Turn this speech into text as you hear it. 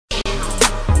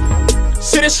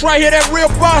See this right here, that real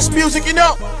boss music, you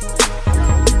know?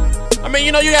 I mean,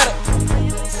 you know, you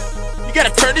gotta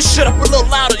turn this shit up a little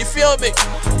louder, you feel me?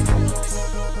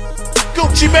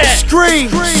 Gucci Mane. Scream.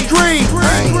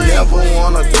 I ain't never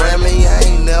won a Grammy, I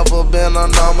ain't never been a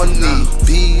nominee.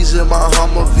 Bees in my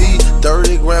Hummer-V,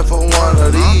 30 grand for one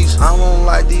of these. I don't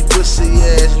like these pussy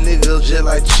ass niggas just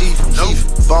like Chief Keef.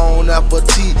 Bon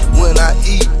appetit when I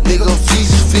eat, nigga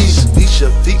feast. Beat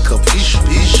your feet, capiche.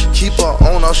 Keep her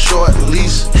on a short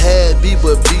leash. Had B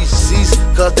but BCs,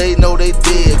 cause they know they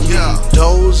dead me.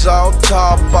 Toes out,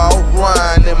 top out,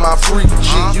 grind in my freak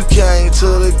G. You came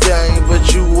to the game,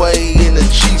 but you weigh in the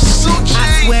cheap seat.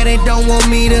 I swear they don't want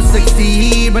me to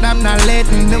succeed, but I'm not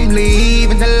letting them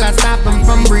leave until I stop them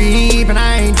from breathing.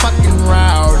 I ain't fucking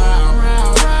around.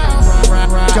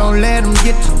 Don't let them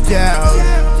get you down.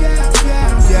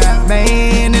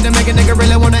 Man, it'll make a nigga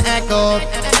really wanna act up.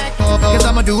 Cause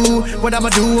I'ma do what I'ma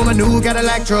do, I'm a new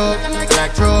Cadillac truck.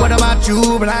 What about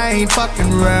you, but I ain't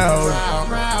fucking around.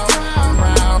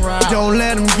 Don't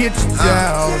let them get you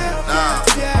down.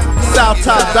 South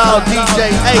Top Dog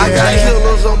DJ A. I got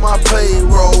killers on my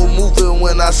payroll, moving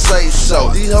when I say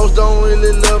so. These hoes don't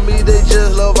really love me, they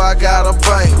just love I got a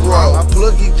bankroll. My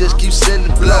pluggy just keeps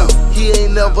sending blow, he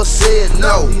ain't never said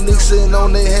no. These niggas sitting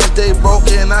on their hands, they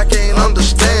broke and I can't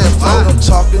understand. I'm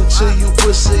talking to you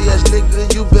pussy ass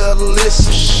nigga, you better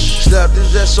listen. Slapped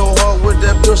his ass so hard with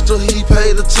that pistol, he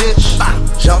paid attention.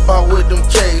 Jump out with them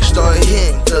K's, started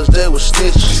hitting cause they was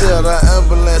snitching. Tell the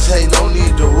ambulance, hey, no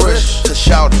need to rush, to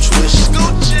shout and twist.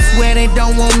 Swear they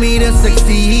don't want me to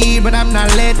succeed, but I'm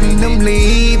not letting them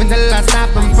leave until I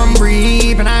stop them from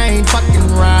breathing. I ain't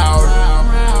fucking around.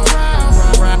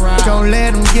 Don't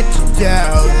let them get you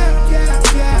down.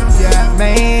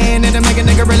 Man, it'll make a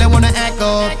nigga really wanna act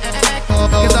up.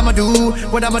 Cause I'ma do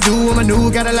what I'ma do, I'm a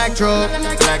new Cadillac truck.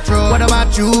 What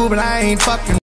about you, but I ain't fucking